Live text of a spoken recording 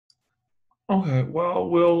Okay, well,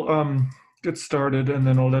 we'll get started, and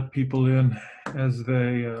then I'll let people in as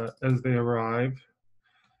they arrive.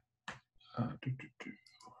 Uh, do, do, do.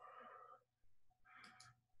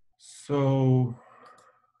 So,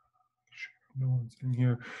 sure, no one's in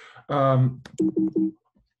here. Um,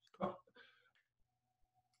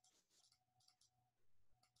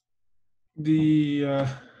 the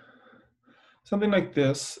Something like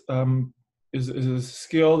this is a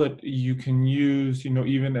skill that you can use,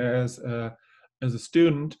 even as a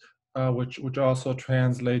student, which also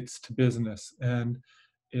translates to business, and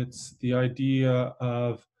it's the idea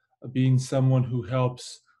of being someone who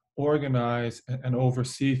helps organize and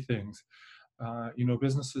oversee things.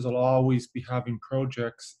 Businesses will always be having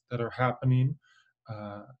projects that are happening.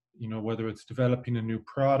 Uh, whether it's developing a new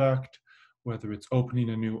product, whether it's opening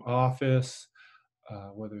a new office,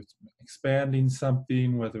 whether it's expanding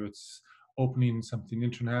something, whether it's opening something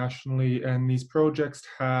internationally. And these projects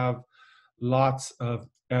have lots of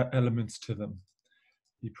elements to them.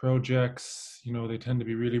 The projects, they tend to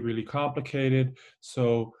be really, really complicated.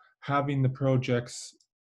 So having the projects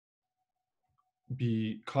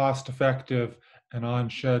be cost effective and on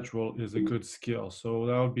schedule is a good skill. So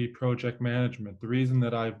that would be project management. The reason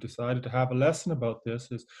that I've decided to have a lesson about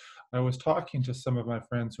this is I was talking to some of my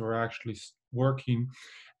friends who are actually working,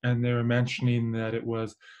 and they were mentioning that it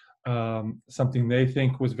was something they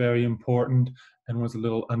think was very important and was a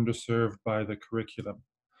little underserved by the curriculum.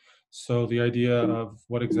 So the idea of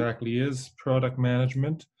what exactly is product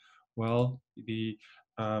management? Well, the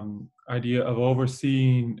idea of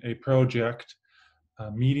overseeing a project,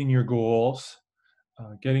 meeting your goals,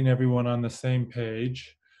 getting everyone on the same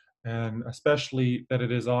page, and especially that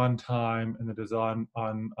it is on time and it is on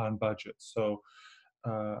budget. So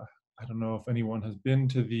uh, I don't know if anyone has been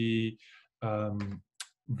to the um,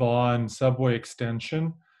 Vaughan subway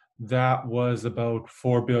extension. That was about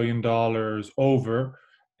 $4 billion over,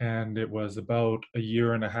 and it was about a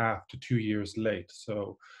year and a half to 2 years late.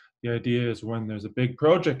 So the idea is when there's a big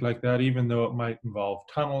project like that, even though it might involve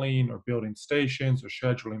tunneling or building stations or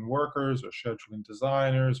scheduling workers or scheduling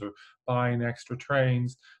designers or buying extra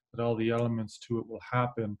trains, that all the elements to it will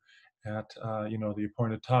happen at the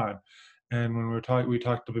appointed time. And when we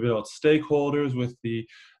talked about stakeholders with the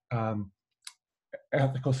um,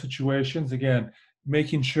 ethical situations. Again,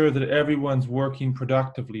 making sure that everyone's working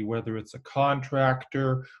productively, whether it's a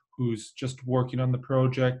contractor who's just working on the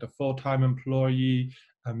project, a full-time employee,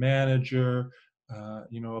 a manager,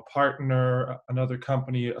 a partner, another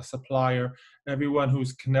company, a supplier, everyone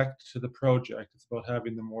who's connected to the project. It's about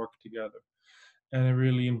having them work together. And it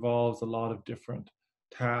really involves a lot of different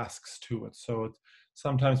tasks to it. So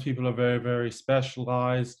sometimes people are very, very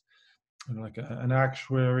specialized, like an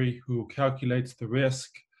actuary who calculates the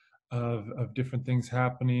risk of different things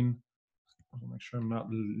happening. I'll make sure I'm not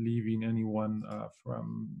leaving anyone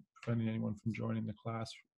from preventing anyone from joining the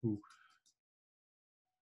class who.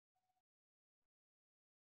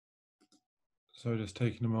 So just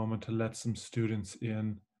taking a moment to let some students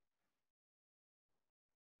in.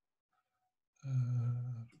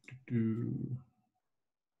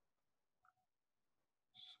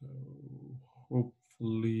 So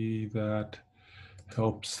hopefully that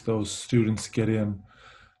helps those students get in.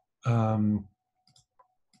 And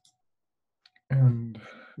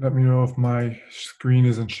let me know if my screen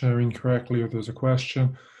isn't sharing correctly or there's a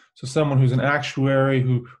question. So someone who's an actuary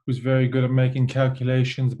who's very good at making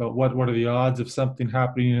calculations about what are the odds of something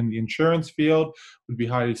happening in the insurance field would be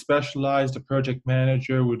highly specialized. A project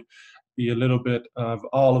manager would be a little bit of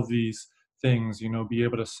all of these things, be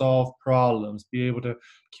able to solve problems, be able to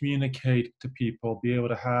communicate to people, be able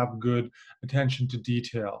to have good attention to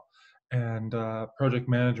detail. And project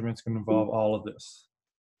management is going to involve all of this.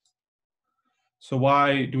 So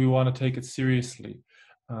why do we want to take it seriously?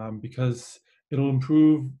 Because it'll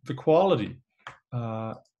improve the quality.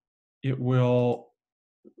 Uh, it will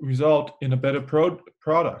result in a better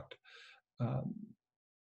product. Um,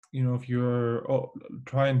 if you're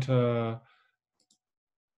trying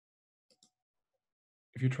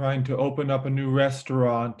to open up a new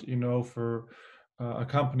restaurant, for a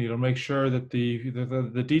company, it'll make sure that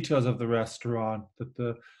the details of the restaurant, that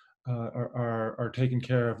the are taken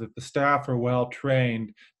care of, that the staff are well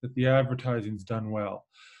trained, that the advertising's done well.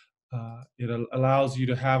 It allows you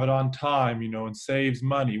to have it on time, and saves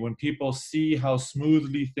money. When people see how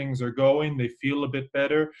smoothly things are going, they feel a bit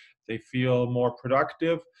better, they feel more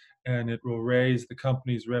productive, and it will raise the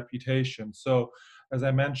company's reputation. So, as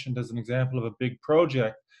I mentioned, as an example of a big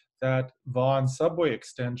project, that Vaughan subway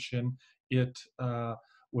extension, it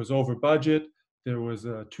was over budget. There was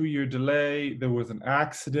a 2-year delay. There was an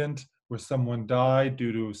accident where someone died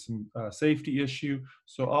due to some safety issue.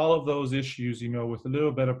 So all of those issues, with a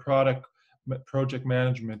little bit of project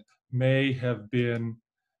management may have been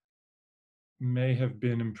improved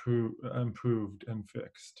and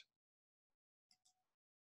fixed.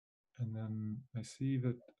 And then I see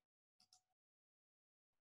that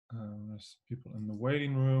there's people in the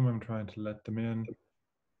waiting room. I'm trying to let them in.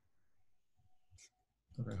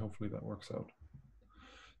 Okay, hopefully that works out.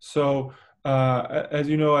 So, as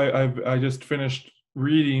you know, I just finished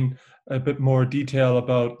reading a bit more detail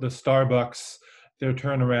about the Starbucks, their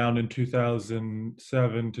turnaround in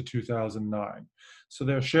 2007 to 2009. So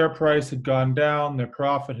their share price had gone down, their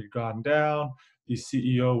profit had gone down, the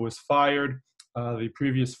CEO was fired, the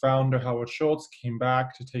previous founder, Howard Schultz, came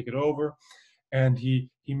back to take it over, and he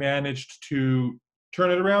managed to turn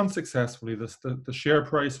it around successfully. The share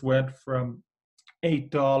price went from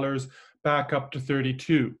 $8 back up to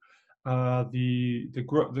 32.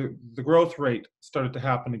 The growth rate started to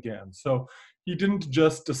happen again. So he didn't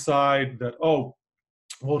just decide that, oh,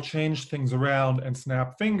 we'll change things around and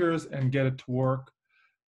snap fingers and get it to work.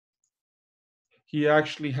 He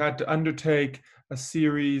actually had to undertake a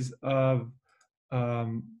series of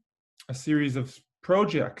um, a series of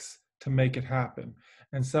projects to make it happen.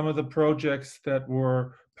 And some of the projects that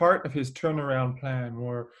were part of his turnaround plan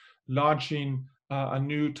were launching a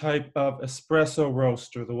new type of espresso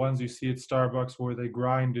roaster, the ones you see at Starbucks where they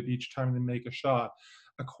grind it each time they make a shot,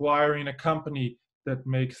 acquiring a company that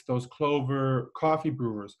makes those Clover coffee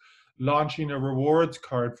brewers, launching a rewards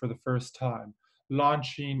card for the first time,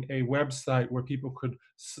 launching a website where people could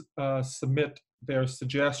submit their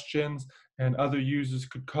suggestions and other users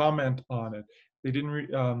could comment on it. They didn't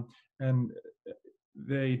and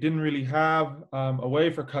they didn't really have a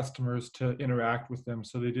way for customers to interact with them.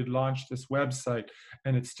 So they did launch this website,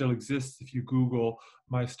 and it still exists if you Google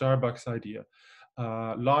my Starbucks idea.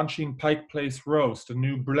 Launching Pike Place Roast, a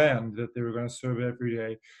new blend that they were going to serve every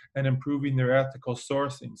day, and improving their ethical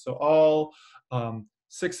sourcing. So all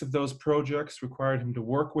 6 of those projects required him to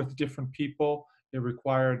work with different people. It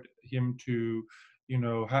required him to,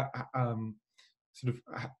 sort of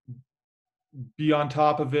be on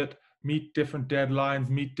top of it, meet different deadlines,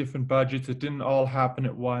 meet different budgets. It didn't all happen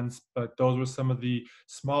at once, but those were some of the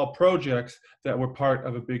small projects that were part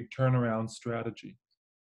of a big turnaround strategy.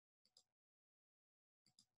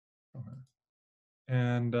 Okay.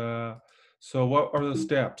 And so what are the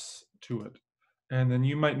steps to it? And then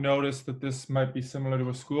you might notice that this might be similar to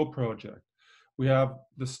a school project. We have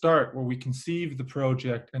the start where we conceive the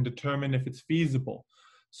project and determine if it's feasible.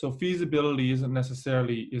 So feasibility isn't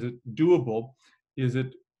necessarily, is it doable?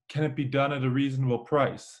 Can it be done at a reasonable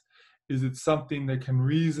price? Is it something that can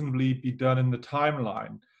reasonably be done in the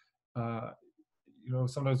timeline? Uh,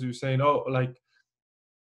 Sometimes you're saying, oh, like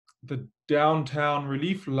the downtown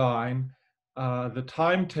relief line, the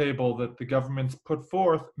timetable that the government's put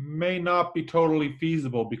forth may not be totally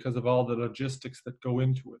feasible because of all the logistics that go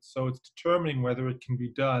into it. So it's determining whether it can be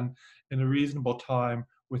done in a reasonable time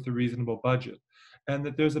with a reasonable budget, and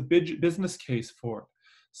that there's a big business case for it.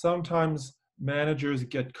 Sometimes managers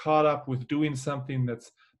get caught up with doing something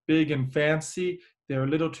that's big and fancy. They're a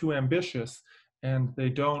little too ambitious, and they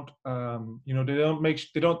don't,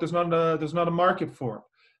 there's not a market for it.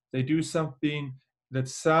 They do something that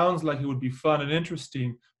sounds like it would be fun and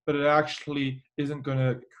interesting, but it actually isn't going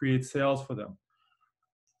to create sales for them.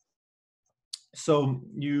 So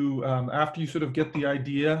you, after you sort of get the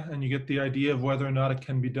idea and you get the idea of whether or not it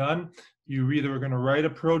can be done, you either are going to write a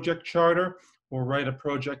project charter or write a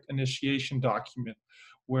project initiation document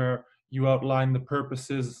where you outline the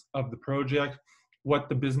purposes of the project, what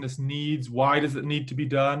the business needs, why does it need to be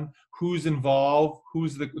done, who's involved,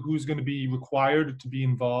 who's going to be required to be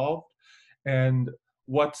involved, and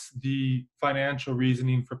what's the financial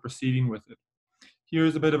reasoning for proceeding with it.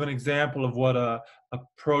 Here's a bit of an example of what a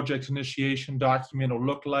project initiation document will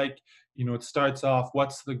look like. It starts off,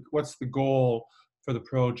 what's the goal for the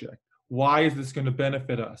project? Why is this going to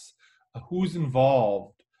benefit us? Who's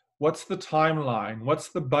involved? What's the timeline? What's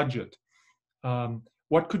the budget?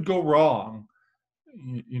 What could go wrong?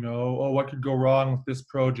 What could go wrong with this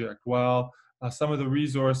project? Well, some of the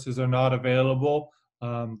resources are not available.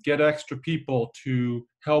 Get extra people to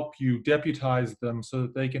help you, deputize them so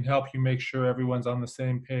that they can help you make sure everyone's on the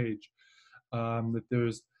same page. That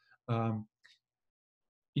there's,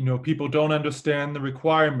 people don't understand the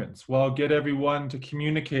requirements. Well, get everyone to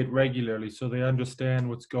communicate regularly so they understand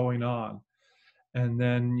what's going on. And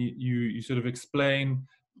then you sort of explain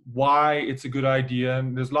why it's a good idea.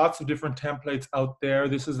 And there's lots of different templates out there.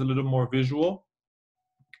 This is a little more visual.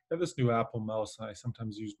 I have this new Apple mouse, and I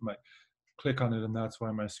sometimes use my click on it, and that's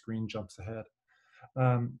why my screen jumps ahead.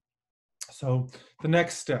 So the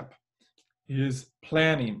next step is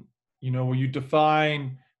planning, where you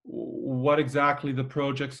define what exactly the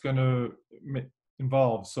project's going to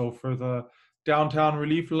involve. So for the downtown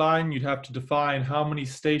relief line, you'd have to define how many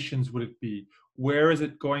stations would it be, where is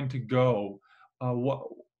it going to go,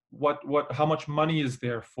 how much money is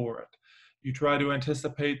there for it. You try to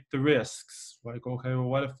anticipate the risks, like, okay, well,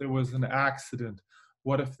 what if there was an accident?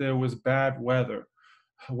 What if there was bad weather?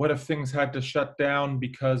 What if things had to shut down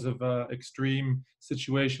because of an extreme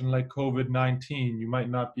situation like COVID-19? You might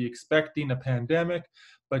not be expecting a pandemic,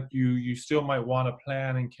 but you still might want to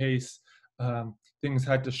plan in case things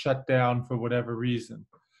had to shut down for whatever reason.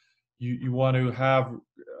 You want to have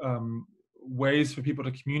ways for people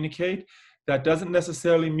to communicate. That doesn't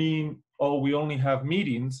necessarily mean, oh, we only have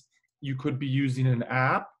meetings. You could be using an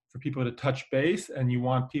app for people to touch base, and you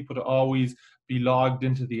want people to always be logged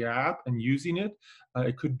into the app and using it.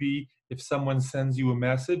 It could be if someone sends you a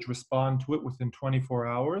message, respond to it within 24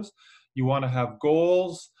 hours. You want to have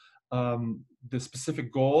goals, the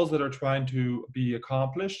specific goals that are trying to be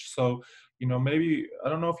accomplished. So, maybe, I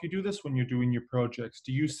don't know if you do this when you're doing your projects.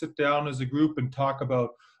 Do you sit down as a group and talk about,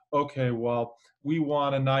 okay, well, we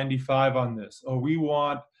want a 95 on this, or we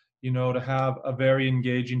want, to have a very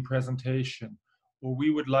engaging presentation, or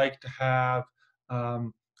we would like to have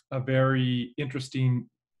a very interesting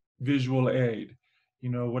visual aid,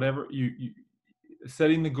 whatever you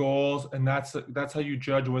setting the goals, and that's how you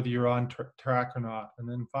judge whether you're on track or not. And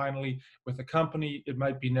then finally, with a company, it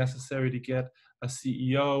might be necessary to get a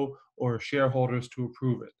CEO or shareholders to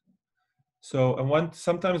approve it. So, and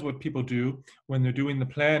sometimes what people do when they're doing the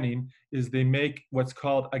planning is they make what's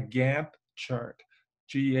called a Gantt chart,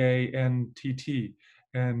 Gantt,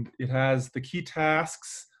 and it has the key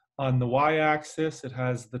tasks on the y-axis, it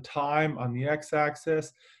has the time on the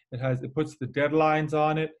x-axis, it puts the deadlines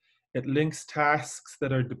on it, it links tasks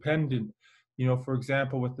that are dependent. For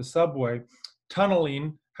example, with the subway,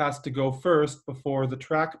 tunneling has to go first before the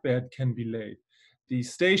track bed can be laid. The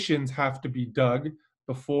stations have to be dug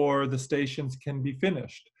before the stations can be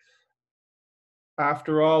finished.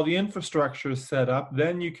 After all the infrastructure is set up,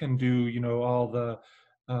 then you can do, all the,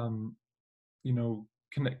 um,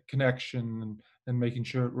 connection and making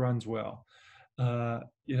sure it runs well.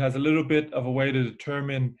 It has a little bit of a way to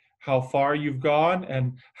determine how far you've gone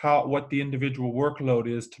and what the individual workload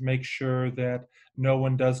is to make sure that no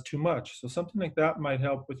one does too much. So something like that might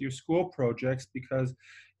help with your school projects, because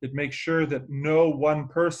it makes sure that no one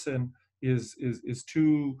person is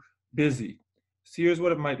too busy. So here's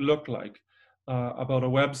what it might look like about a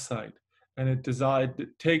website. And it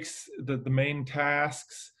takes the main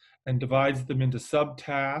tasks and divides them into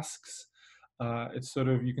subtasks. It's sort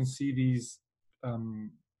of, you can see these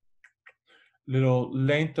little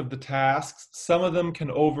length of the tasks. Some of them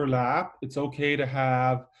can overlap. It's okay to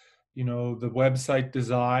have, the website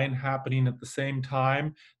design happening at the same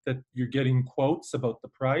time that you're getting quotes about the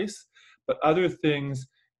price. But other things,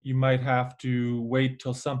 you might have to wait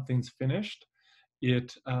till something's finished.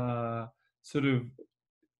 It sort of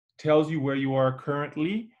tells you where you are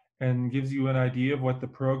currently and gives you an idea of what the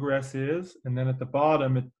progress is. And then at the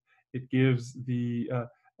bottom, it gives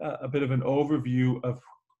a bit of an overview of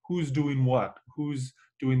who's doing what, who's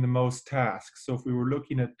doing the most tasks. So if we were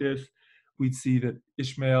looking at this, we'd see that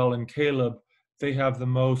Ishmael and Caleb, they have the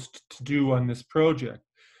most to do on this project.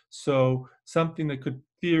 So something that could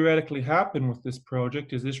theoretically happen with this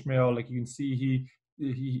project is Ishmael, like you can see,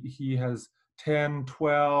 he has 10,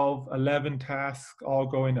 12, 11 tasks all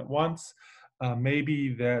going at once.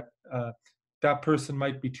 Maybe that person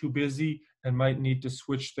might be too busy and might need to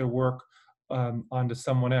switch their work onto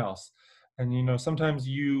someone else. And sometimes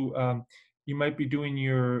you might be doing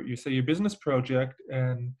your business project,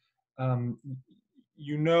 and when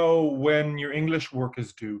your English work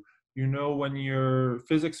is due, when your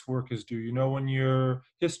physics work is due, when your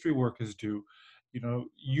history work is due.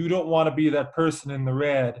 You don't want to be that person in the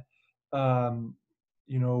red,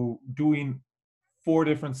 doing 4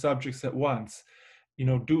 different subjects at once.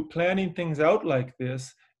 Planning things out like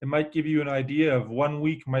this, it might give you an idea of one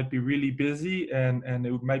week might be really busy, and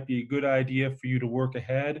it might be a good idea for you to work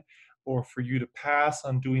ahead, or for you to pass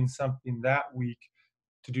on doing something that week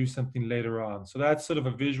to do something later on. So that's sort of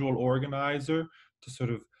a visual organizer to sort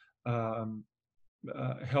of um,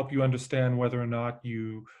 help you understand whether or not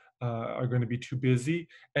you are going to be too busy.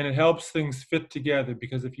 And it helps things fit together,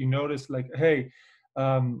 because if you notice, like, hey,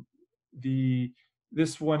 um,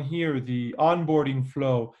 this one here, the onboarding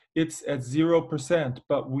flow, it's at 0%,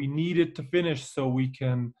 but we need it to finish so we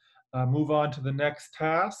can move on to the next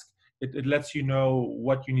task. It lets you know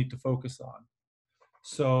what you need to focus on.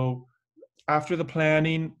 So after the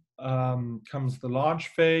planning, comes the launch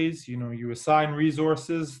phase. You assign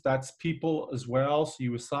resources, that's people as well. So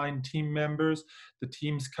you assign team members, the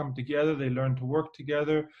teams come together, they learn to work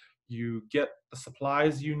together, you get the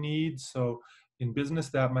supplies you need. So in business,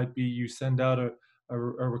 that might be you send out a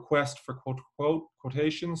request for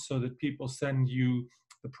quotations so that people send you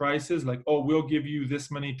the prices, like, oh, we'll give you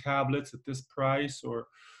this many tablets at this price, or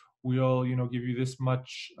we'll give you this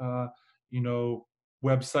much you know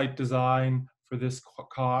website design for this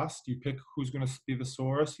cost. You pick who's going to be the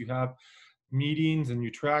source, you have meetings, and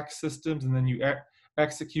you track systems, and then you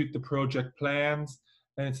execute the project plans,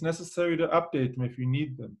 and it's necessary to update them if you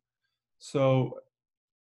need them. So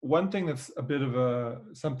one thing that's a bit of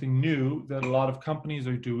something new that a lot of companies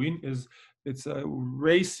are doing is it's a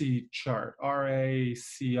RACI chart,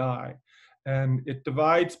 RACI, and it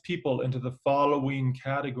divides people into the following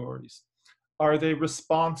categories. Are they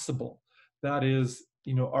responsible? That is,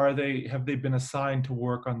 have they been assigned to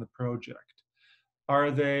work on the project? Are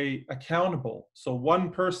they accountable? So one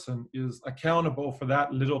person is accountable for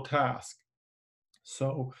that little task.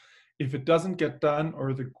 So if it doesn't get done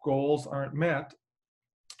or the goals aren't met,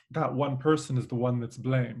 that one person is the one that's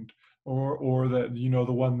blamed, or that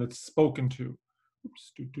the one that's spoken to.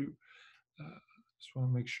 Oops, just want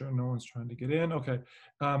to make sure no one's trying to get in. Okay.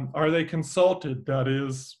 Are they consulted? That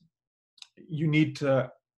is, you need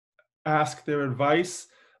to ask their advice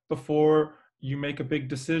before you make a big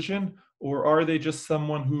decision, or are they just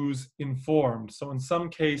someone who's informed? So in some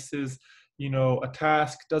cases, a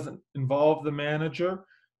task doesn't involve the manager,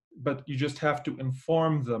 but you just have to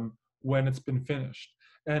inform them when it's been finished.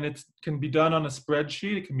 And it can be done on a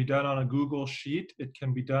spreadsheet, it can be done on a Google Sheet, it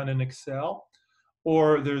can be done in Excel,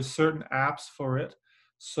 or there's certain apps for it.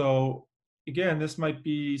 So again, this might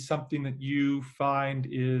be something that you find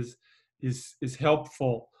is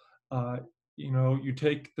helpful. You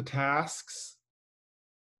take the tasks,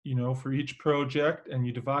 for each project, and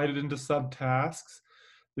you divide it into subtasks.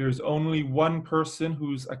 There's only one person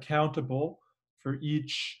who's accountable for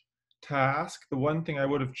each task. The one thing I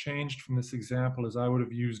would have changed from this example is I would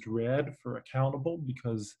have used red for accountable,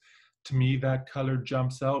 because to me that color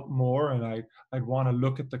jumps out more, and I'd want to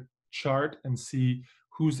look at the chart and see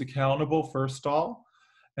who's accountable first of all.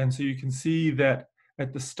 And so you can see that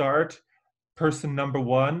at the start, person number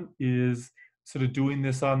one is sort of doing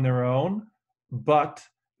this on their own, but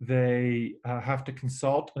they have to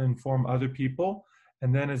consult and inform other people.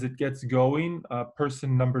 And then as it gets going,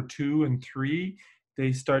 person number 2 and 3,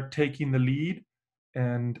 they start taking the lead.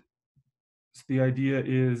 And so the idea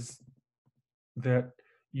is that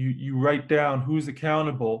you write down who's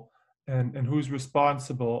accountable and who's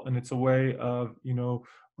responsible. And it's a way of,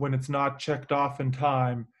 when it's not checked off in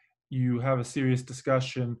time, you have a serious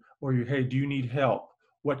discussion, or hey, do you need help?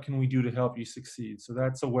 What can we do to help you succeed? So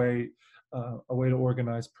that's a way to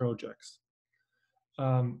organize projects.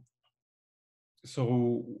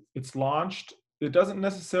 So it's launched. It doesn't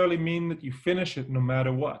necessarily mean that you finish it no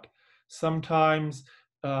matter what. Sometimes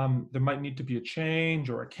there might need to be a change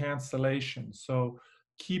or a cancellation. So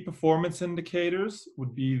key performance indicators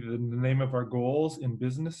would be the name of our goals in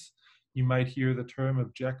business. You might hear the term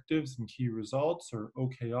objectives and key results, or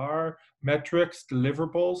OKR, metrics,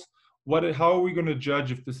 deliverables. How are we going to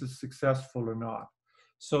judge if this is successful or not?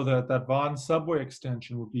 So that Vaughan subway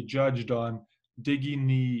extension would be judged on digging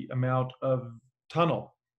the amount of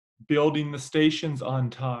tunnel, building the stations on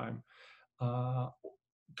time,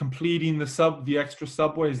 completing the extra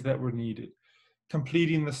subways that were needed,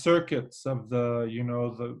 completing the circuits of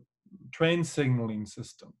the train signaling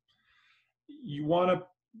system. You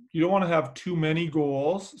don't want to have too many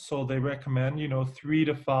goals, so they recommend 3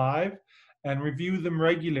 to 5, and review them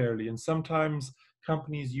regularly. And sometimes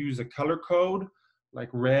companies use a color code, like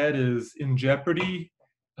red is in jeopardy,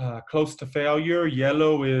 close to failure,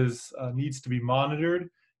 yellow is needs to be monitored,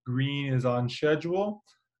 green is on schedule.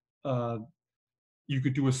 You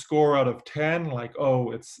could do a score out of 10, like,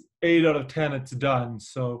 oh, it's 8 out of 10, it's done.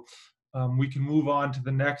 So we can move on to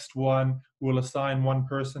the next one. We'll assign one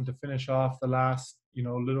person to finish off the last,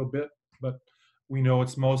 little bit, but we know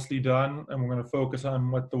it's mostly done, and we're going to focus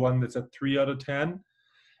on the one that's at 3 out of 10.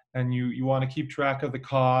 And you want to keep track of the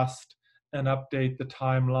cost and update the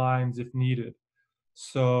timelines if needed.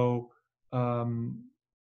 So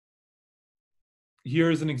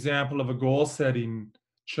here's an example of a goal setting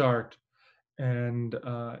chart. And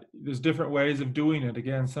there's different ways of doing it.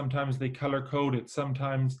 Again, sometimes they color code it.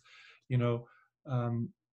 Sometimes,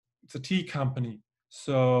 it's a tea company,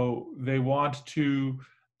 so they want to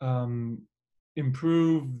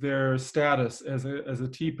improve their status as a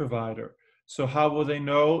tea provider. So how will they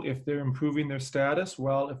know if they're improving their status?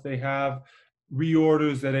 Well, if they have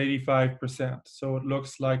reorders at 85%. So it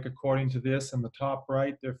looks like, according to this in the top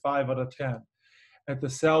right, they're 5 out of 10. At the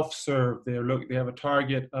self-serve, they have a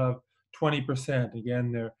target of 20%.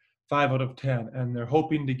 Again, they're 5 out of 10, and they're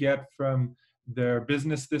hoping to get from their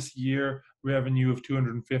business this year revenue of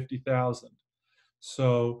 250,000.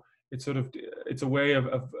 So it's a way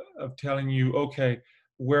of telling you, okay,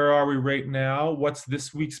 where are we right now? What's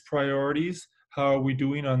this week's priorities? How are we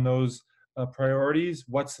doing on those priorities?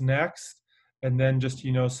 What's next? And then just,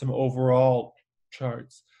 some overall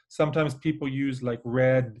charts. Sometimes people use like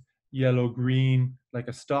red, yellow, green, like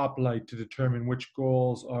a stoplight to determine which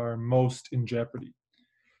goals are most in jeopardy.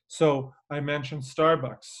 So I mentioned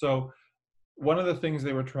Starbucks. So one of the things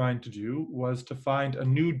they were trying to do was to find a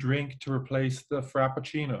new drink to replace the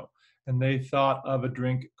Frappuccino. And they thought of a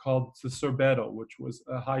drink called the sorbetto, which was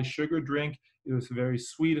a high sugar drink. It was very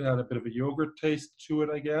sweet. It had a bit of a yogurt taste to it,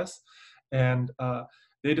 I guess. And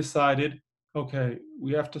they decided, okay,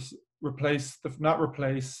 we have to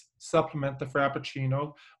supplement the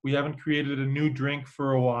Frappuccino. We haven't created a new drink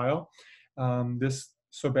for a while. This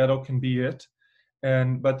sorbetto can be it.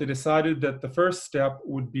 But they decided that the first step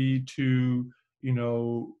would be to,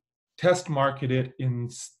 test market it in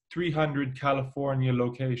 300 California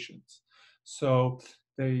locations. So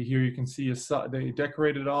here you can see they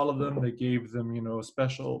decorated all of them. They gave them,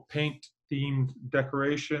 special paint themed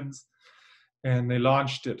decorations, and they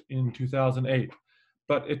launched it in 2008.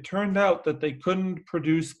 But it turned out that they couldn't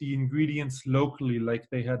produce the ingredients locally like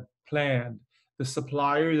they had planned. The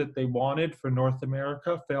supplier that they wanted for North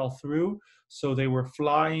America fell through, so they were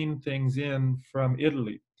flying things in from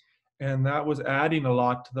Italy. And that was adding a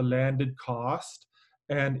lot to the landed cost.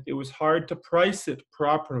 And it was hard to price it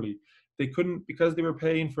properly. They couldn't, because they were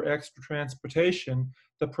paying for extra transportation,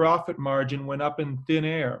 the profit margin went up in thin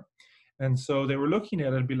air. And so they were looking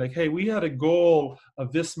at it and be like, hey, we had a goal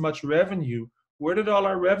of this much revenue. Where did all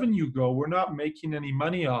our revenue go? We're not making any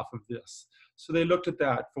money off of this. So they looked at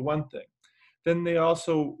that for one thing. Then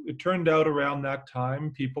it turned out around that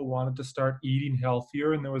time, people wanted to start eating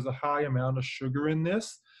healthier, and there was a high amount of sugar in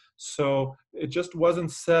this. So it just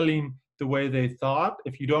wasn't selling the way they thought.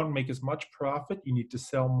 If you don't make as much profit, you need to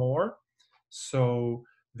sell more. So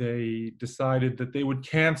they decided that they would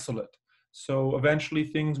cancel it. So eventually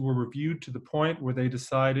things were reviewed to the point where they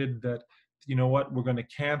decided that, you know what, we're going to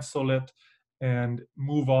cancel it and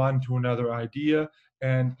move on to another idea.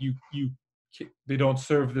 And they don't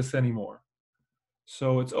serve this anymore.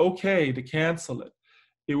 So it's okay to cancel it.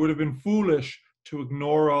 It would have been foolish to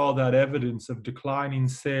ignore all that evidence of declining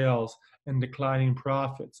sales and declining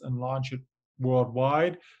profits and launch it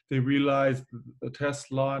worldwide. They realized the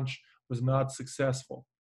test launch was not successful.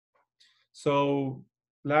 So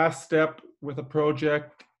last step with a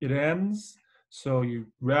project, it ends. So you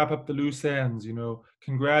wrap up the loose ends,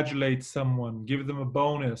 congratulate someone, give them a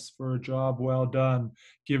bonus for a job well done,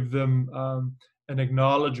 give them an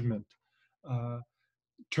acknowledgement.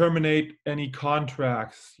 Terminate any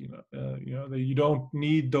contracts. You don't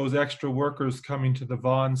need those extra workers coming to the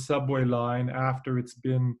Vaughan subway line after it's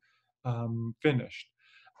been finished.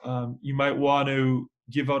 You might want to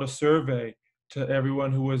give out a survey to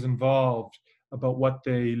everyone who was involved about what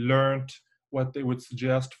they learned, what they would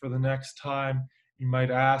suggest for the next time. You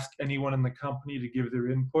might ask anyone in the company to give their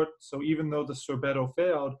input. So even though the sorbetto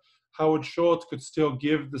failed, Howard Schultz could still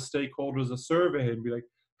give the stakeholders a survey and be like,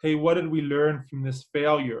 hey, what did we learn from this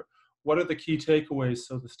failure? What are the key takeaways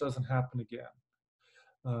so this doesn't happen again?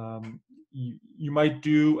 You might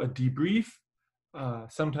do a debrief.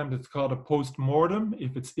 Sometimes it's called a post-mortem.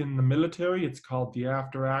 If it's in the military, it's called the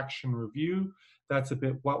after-action review. That's a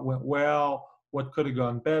bit what went well, what could have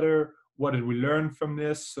gone better, what did we learn from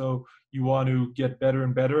this? So you want to get better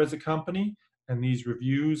and better as a company, and these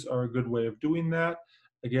reviews are a good way of doing that.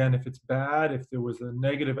 Again, if it's bad, if there was a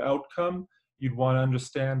negative outcome, you'd want to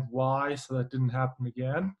understand why so that didn't happen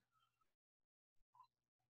again.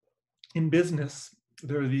 In business,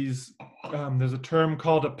 there's a term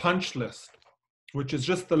called a punch list, which is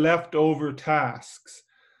just the leftover tasks.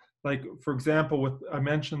 Like, for example, I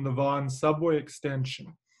mentioned the Vaughan subway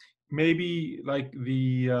extension. Maybe like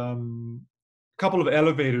the couple of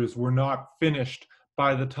elevators were not finished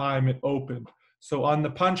by the time it opened. So on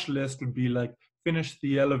the punch list would be like, finish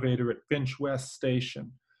the elevator at Finch West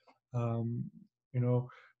Station.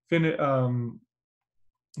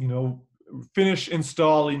 Finish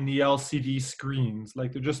installing the LCD screens.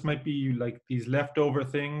 Like, there just might be like these leftover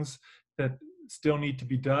things that still need to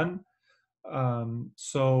be done.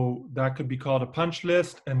 So that could be called a punch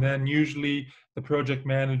list. And then usually the project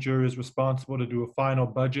manager is responsible to do a final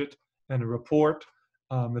budget and a report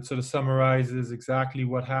that sort of summarizes exactly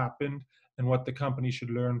what happened and what the company should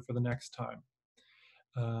learn for the next time.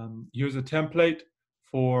 Here's a template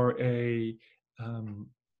for um,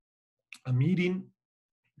 a meeting.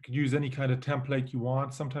 You could use any kind of template you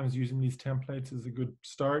want. Sometimes using these templates is a good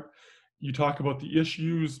start. You talk about the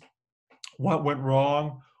issues, what went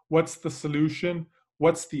wrong, what's the solution,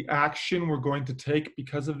 what's the action we're going to take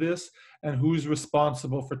because of this, and who's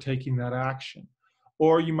responsible for taking that action.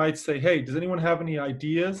 Or you might say, hey, does anyone have any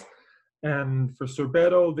ideas? And for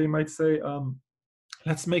Sorbetto, they might say,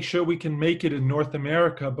 let's make sure we can make it in North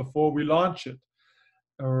America before we launch it.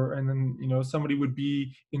 Or and then somebody would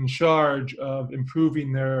be in charge of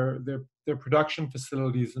improving their production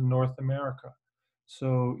facilities in North America.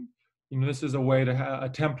 So this is a way to have a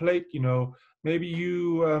template. Maybe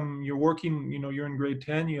you're working. You're in grade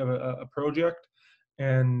 10. You have a project,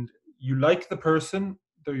 and you like the person.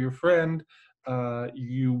 They're your friend.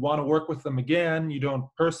 You want to work with them again. You don't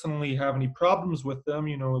personally have any problems with them.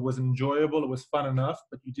 It was enjoyable. It was fun enough,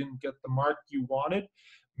 but you didn't get the mark you wanted.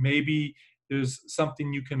 Maybe there's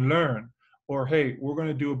something you can learn. Or, hey, we're going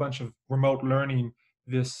to do a bunch of remote learning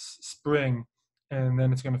this spring, and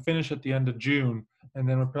then it's going to finish at the end of June. And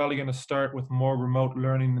then we're probably going to start with more remote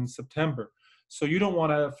learning in September. So you don't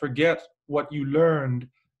want to forget what you learned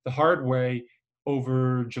the hard way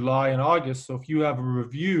over July and August. So if you have a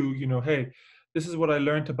review, hey, this is what I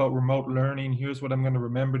learned about remote learning. Here's what I'm going to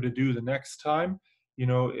remember to do the next time.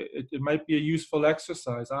 It might be a useful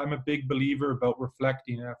exercise. I'm a big believer about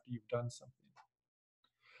reflecting after you've done something.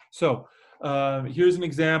 So here's an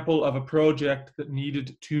example of a project that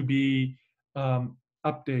needed to be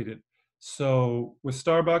updated. So with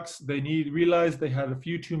Starbucks, they realized they had a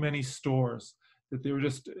few too many stores, that there were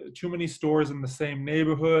just too many stores in the same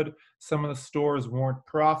neighborhood. Some of the stores weren't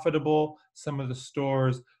profitable. Some of the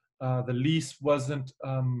stores, the lease wasn't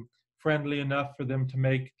friendly enough for them to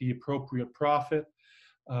make the appropriate profit.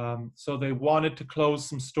 So they wanted to close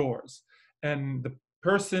some stores. And the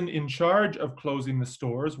person in charge of closing the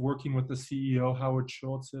stores, working with the CEO, Howard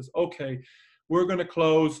Schultz, says, okay, we're going to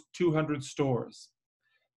close 200 stores.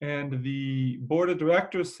 And the board of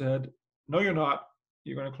directors said, no, you're not.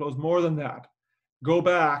 You're going to close more than that. Go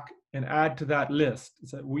back and add to that list. It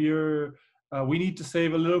said, we need to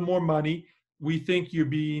save a little more money. We think you're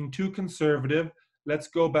being too conservative. Let's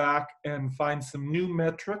go back and find some new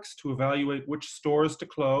metrics to evaluate which stores to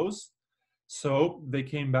close. So they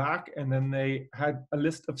came back, and then they had a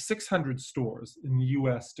list of 600 stores in the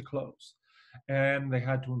US to close. And they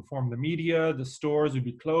had to inform the media, the stores would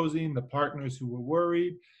be closing, the partners who were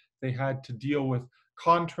worried. They had to deal with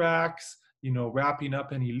contracts, wrapping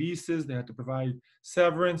up any leases. They had to provide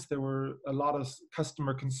severance. There were a lot of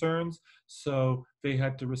customer concerns. So they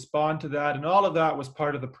had to respond to that. And all of that was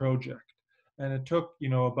part of the project. And it took,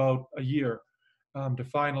 about a year to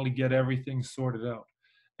finally get everything sorted out.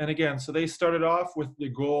 And again, so they started off with the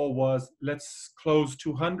goal was let's close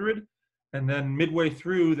 200. And then midway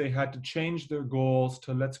through, they had to change their goals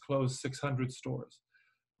to let's close 600 stores.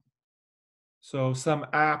 So some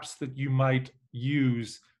apps that you might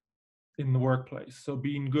use in the workplace. So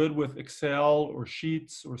being good with Excel or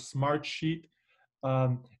Sheets or Smartsheet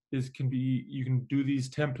you can do these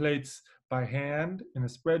templates by hand in a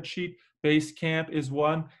spreadsheet. Basecamp is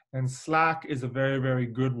one, and Slack is a very, very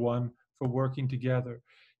good one for working together.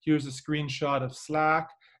 Here's a screenshot of Slack,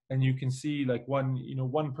 and you can see like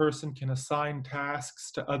one person can assign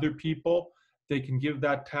tasks to other people. They can give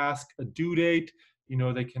that task a due date.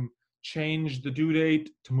 They can change the due date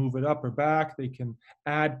to move it up or back. They can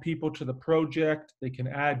add people to the project. They can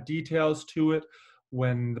add details to it.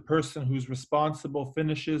 When the person who's responsible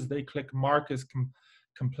finishes, they click mark as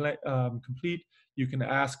complete. You can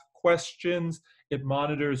ask questions. It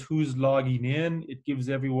monitors who's logging in. It gives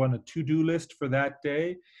everyone a to-do list for that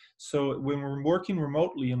day. So when we're working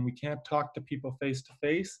remotely and we can't talk to people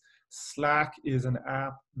face-to-face, Slack is an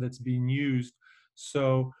app that's being used.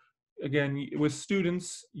 So again, with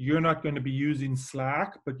students, you're not going to be using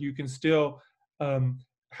Slack, but you can still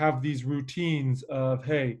have these routines of,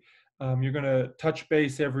 hey, you're going to touch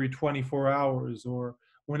base every 24 hours, or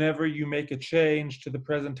whenever you make a change to the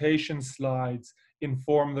presentation slides,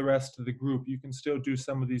 inform the rest of the group. You can still do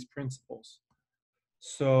some of these principles.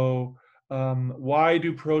 So why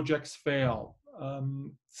do projects fail?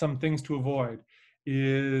 Some things to avoid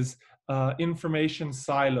is information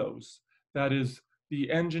silos. That is, the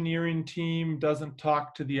engineering team doesn't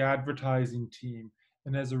talk to the advertising team.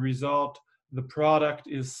 And as a result, the product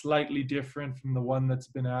is slightly different from the one that's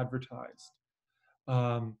been advertised.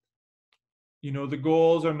 The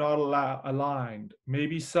goals are not aligned.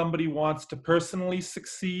 Maybe somebody wants to personally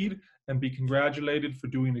succeed and be congratulated for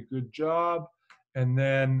doing a good job. And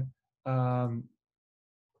then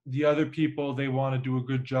the other people, they want to do a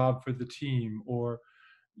good job for the team. Or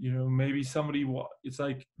Maybe it's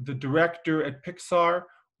like the director at Pixar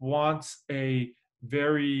wants a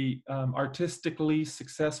very artistically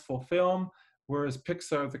successful film, whereas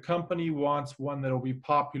Pixar, the company, wants one that will be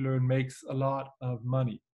popular and makes a lot of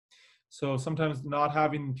money. So sometimes not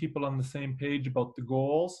having people on the same page about the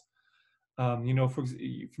goals. From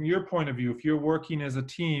your point of view, if you're working as a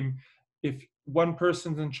team, if one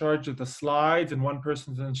person's in charge of the slides and one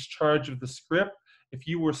person's in charge of the script, if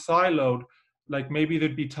you were siloed, like maybe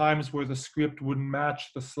there'd be times where the script wouldn't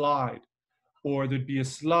match the slide, or there'd be a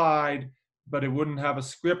slide, but it wouldn't have a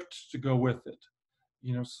script to go with it.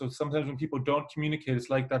 So sometimes when people don't communicate, it's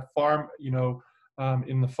like that farm,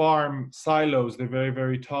 in the farm silos, they're very,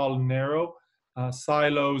 very tall and narrow.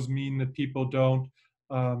 Silos mean that people don't,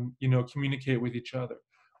 communicate with each other,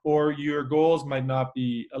 or your goals might not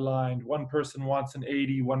be aligned. One person wants an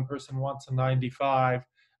 80, one person wants a 95,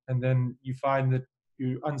 and then you find that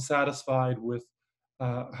you're unsatisfied with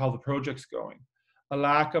how the project's going. A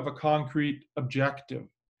lack of a concrete objective.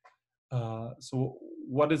 So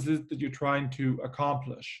what is it that you're trying to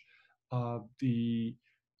accomplish? The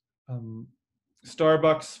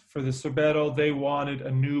Starbucks, for the sorbetto, they wanted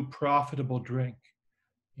a new profitable drink.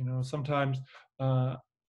 Sometimes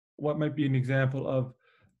what might be an example of,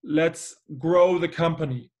 let's grow the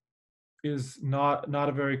company, is not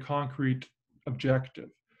a very concrete objective.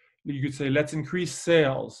 You could say, let's increase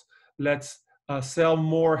sales. Let's sell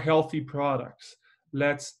more healthy products.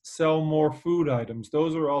 Let's sell more food items.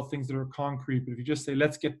 Those are all things that are concrete. But if you just say,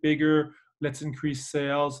 let's get bigger, let's increase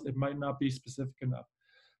sales, it might not be specific enough.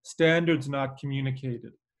 Standards not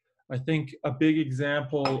communicated. I think a big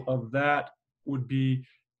example of that would be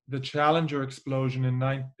the Challenger explosion in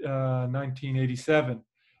 1987.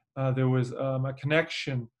 There was a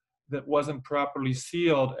connection that wasn't properly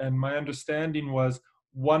sealed, and my understanding was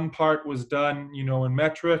one part was done, in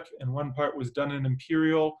metric, and one part was done in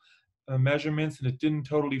imperial measurements, and it didn't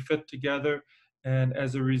totally fit together. And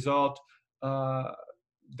as a result,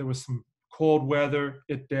 there was some cold weather.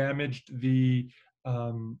 It damaged the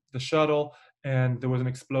shuttle, and there was an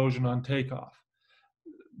explosion on takeoff.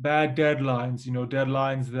 Bad deadlines,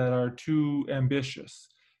 deadlines that are too ambitious.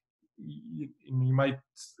 You might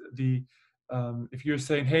the If you're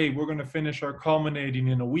saying, hey, we're going to finish our culminating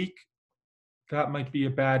in a week, that might be a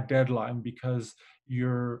bad deadline because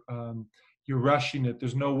you're rushing it.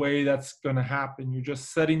 There's no way that's going to happen. You're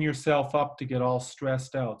just setting yourself up to get all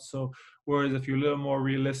stressed out. So whereas if you're a little more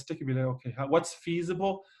realistic, you'd be like, okay, what's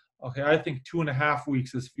feasible? Okay, I think 2.5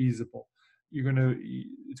 weeks is feasible.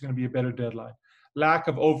 It's going to be a better deadline. Lack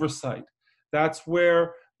of oversight. That's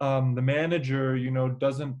where the manager,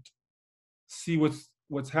 doesn't see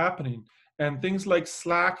what's happening. And things like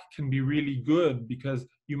Slack can be really good because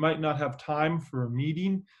you might not have time for a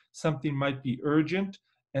meeting. Something might be urgent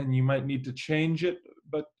and you might need to change it,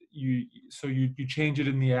 but you change it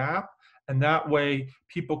in the app, and that way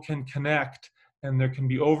people can connect and there can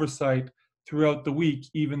be oversight throughout the week,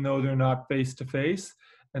 even though they're not face to face.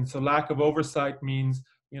 And so lack of oversight means,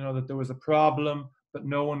 that there was a problem, but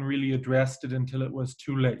no one really addressed it until it was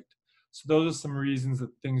too late. So those are some reasons that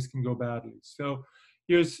things can go badly. So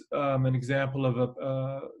here's an example of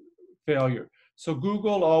a failure. So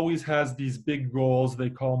Google always has these big goals they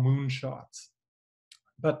call moonshots.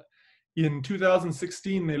 But in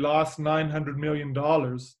 2016, they lost $900 million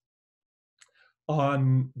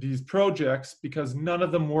on these projects because none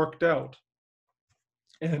of them worked out.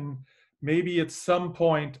 And maybe at some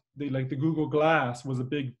point, like the Google Glass was a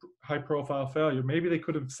big high-profile failure. Maybe they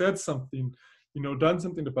could have said something, done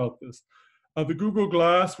something about this. The Google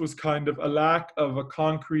Glass was kind of a lack of a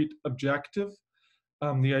concrete objective.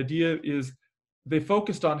 The idea is they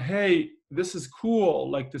focused on, hey, this is cool,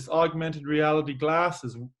 like this augmented reality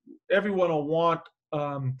glasses. Everyone will want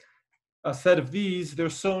a set of these. They're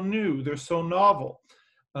so new, they're so novel.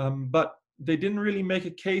 But they didn't really make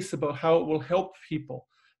a case about how it will help people.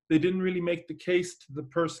 They didn't really make the case to the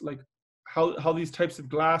person, like how these types of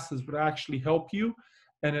glasses would actually help you.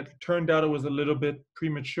 And it turned out it was a little bit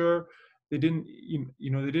premature. They didn't,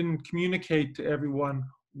 they didn't communicate to everyone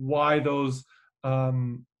why those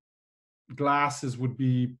glasses would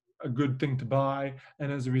be a good thing to buy.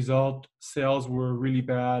 And as a result, sales were really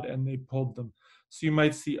bad and they pulled them. So you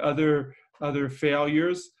might see other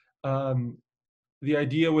failures. The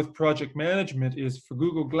idea with project management is for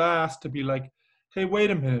Google Glass to be like, hey,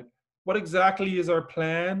 wait a minute, what exactly is our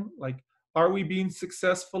plan? Like, are we being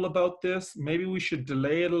successful about this? Maybe we should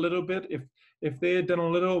delay it a little bit. If they had done a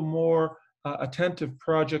little more attentive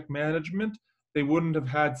project management, they wouldn't have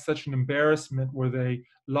had such an embarrassment where they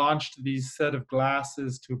launched these set of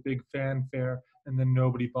glasses to a big fanfare and then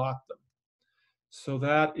nobody bought them. So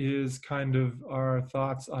that is kind of our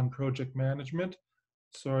thoughts on project management.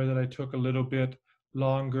 Sorry that I took a little bit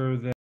longer